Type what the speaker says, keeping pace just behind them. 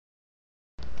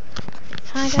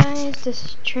Hi guys, this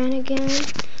is Trent again.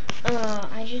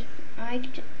 I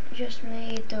just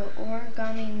made the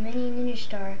Origami Ninja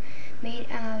Star made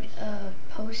out of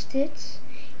Post-its.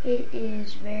 It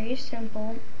is very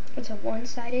simple. It's a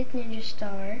one-sided ninja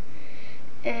star,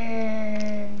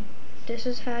 and this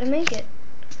is how to make it.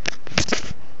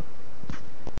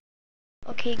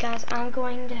 Okay guys, I'm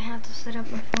going to have to set up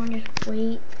my phone. Just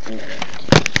wait a minute.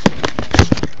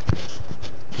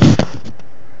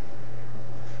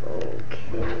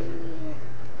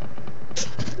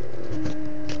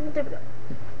 There we go.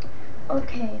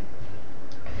 Okay,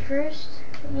 first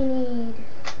you need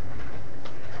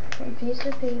a piece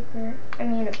of paper,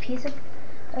 a piece of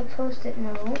a Post-it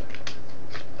note.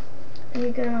 And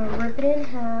you're gonna rip it in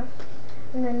half,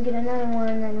 and then get another one,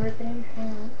 and then rip it in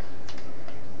half.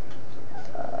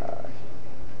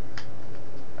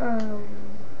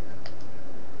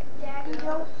 Daddy,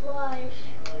 don't flush.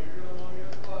 Oh, you're gonna want me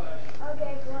to flush.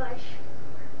 Okay, flush.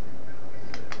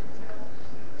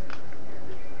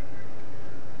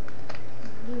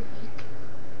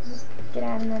 Just get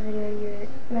out of my video, you're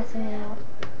messing it up.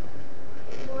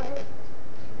 What?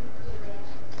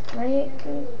 Right?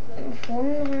 Fold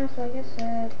it in half like I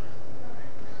said.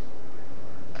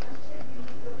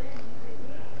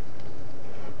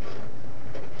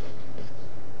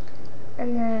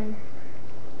 And then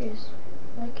just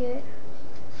like it.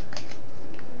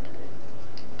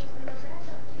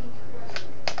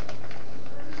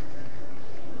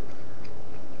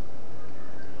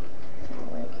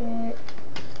 Like it.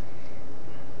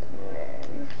 And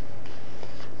then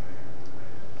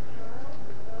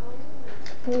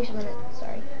wait a minute,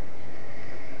 sorry.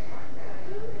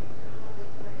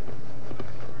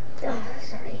 Oh,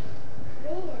 sorry.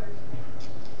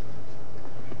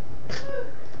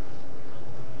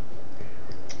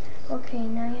 Okay,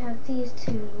 now you have these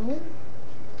two.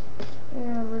 I'm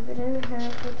gonna rip it in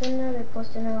half with another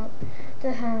Post-it note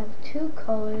to have two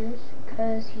colors,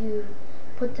 because you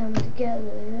put them together.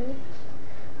 I'm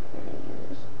gonna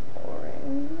use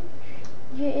orange.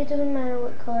 Yeah, it doesn't matter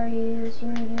what color you use.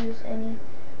 You can use any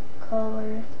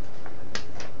color.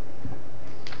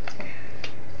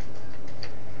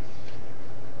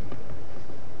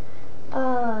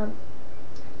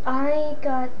 I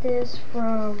got this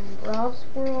from Ralph's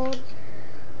World.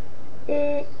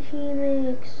 He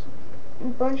makes a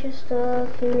bunch of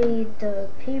stuff. He made the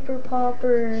paper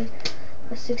popper,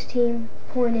 a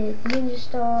 16-pointed ninja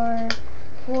star,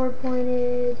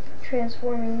 4-pointed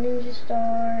transforming ninja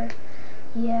star.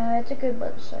 Yeah, it's a good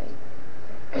website.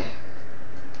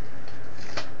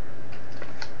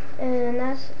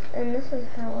 And this is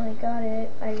how I got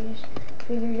it. I just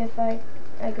figured if I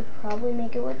could probably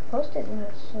make it with Post-it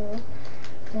notes, so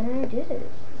then I did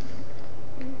it.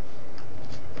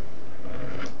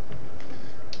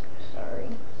 Sorry.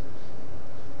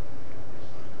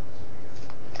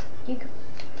 You could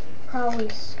probably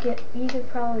skip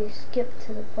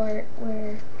to the part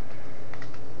where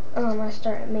I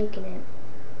started making it.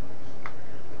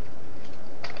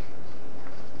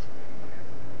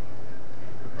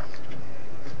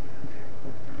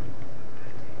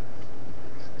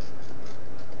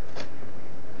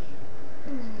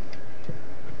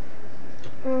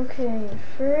 Okay,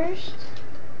 first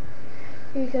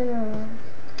you're gonna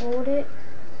fold it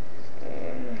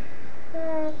in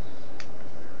half.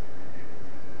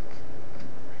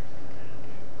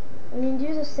 You can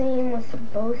do the same with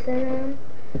both of them.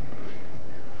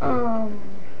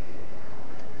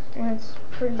 And it's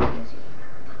pretty easy.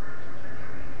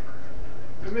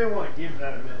 You may want to give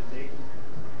that a minute, Nathan.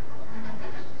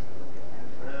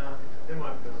 It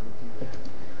might be too bad.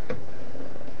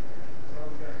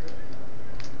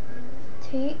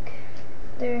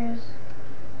 There's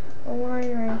a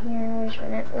line right here. Wait a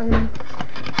minute, let me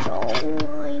draw a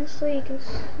line so you can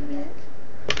see it.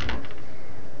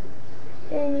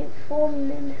 And you fold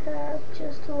them in half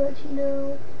just to let you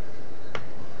know.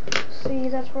 See,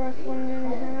 that's where I fold it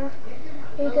in half.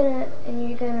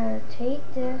 You're gonna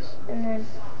take this and then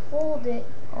fold it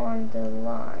on the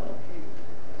line.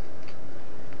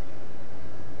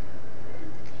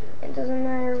 It doesn't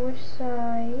matter which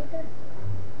side.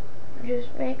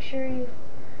 Just make sure you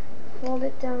fold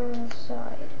it down on the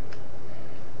side.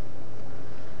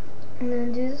 And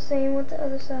then do the same with the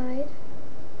other side.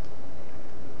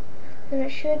 And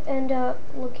it should end up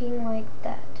looking like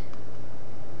that.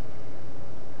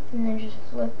 And then just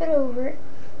flip it over,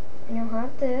 and you'll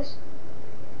have this.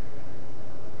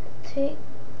 Take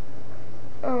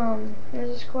there's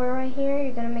a square right here.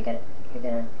 You're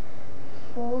gonna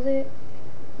fold it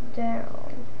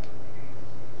down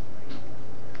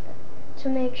to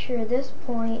make sure this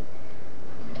point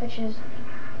touches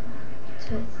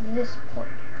to this point.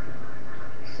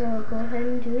 So go ahead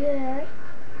and do that.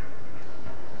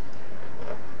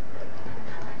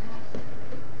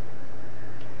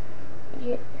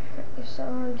 Yeah,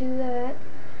 so do that,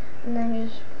 and then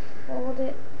just fold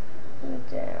it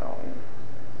down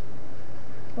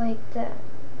like that.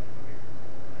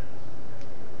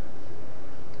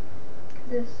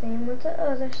 The same with the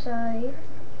other side,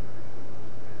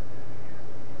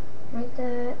 like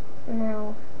that.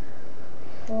 Now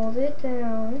fold it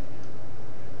down,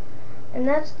 and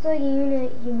that's the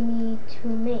unit you need to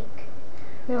make.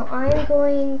 Now I'm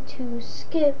going to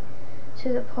skip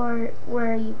to the part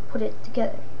where you put it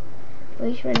together.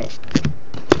 Wait a minute.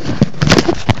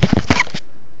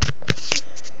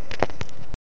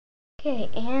 Okay,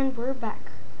 and we're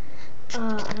back.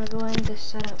 I'm going to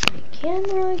set up my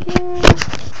camera again.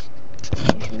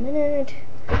 Wait a minute.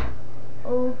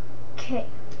 Okay.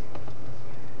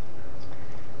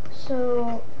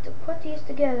 So, to put these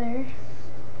together,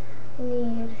 we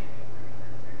need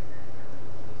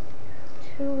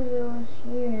 2 of those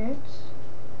units,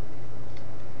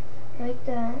 like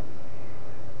that.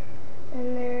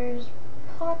 And there's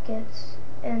pockets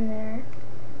in there,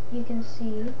 you can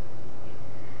see.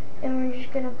 And we're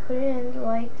just gonna put it in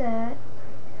like that.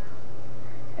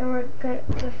 And we're gonna,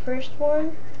 the first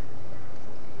one,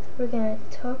 we're gonna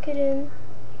tuck it in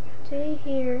to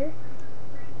here.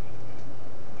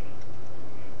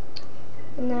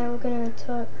 And now we're gonna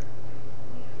tuck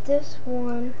this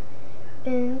one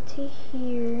into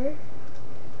here.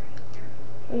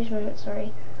 Wait a minute,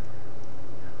 sorry.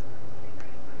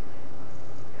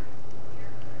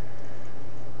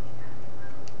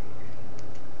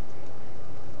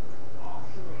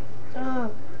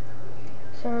 Oh,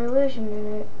 sorry, wait a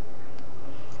minute.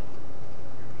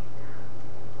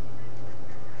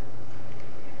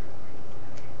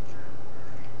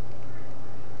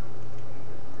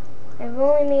 I've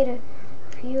only made a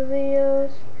few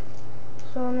videos,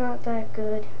 so I'm not that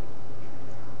good.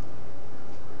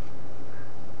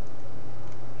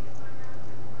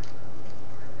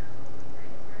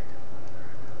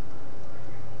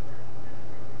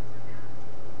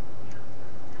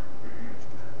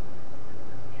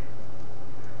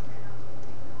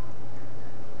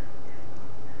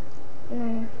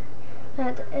 And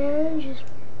at the end, just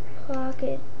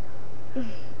pocket.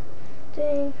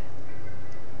 Dang.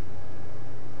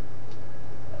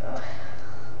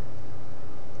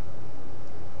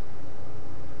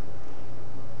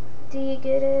 Do you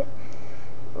get it?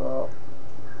 Well,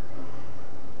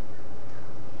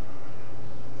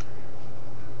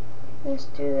 let's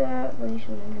do that. Wait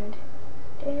a minute.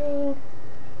 Dang.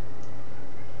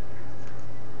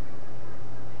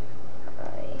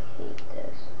 I hate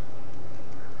this.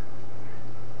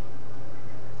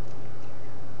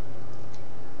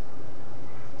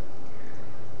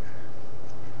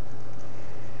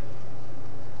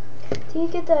 Do you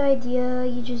get the idea?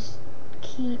 You just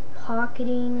keep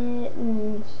pocketing it,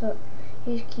 and so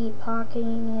you just keep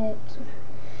pocketing it.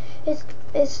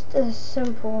 It's a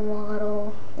simple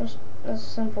model. It's a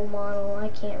simple model. I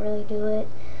can't really do it.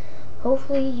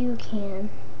 Hopefully you can.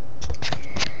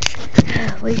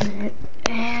 Wait a minute.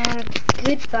 And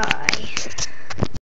goodbye.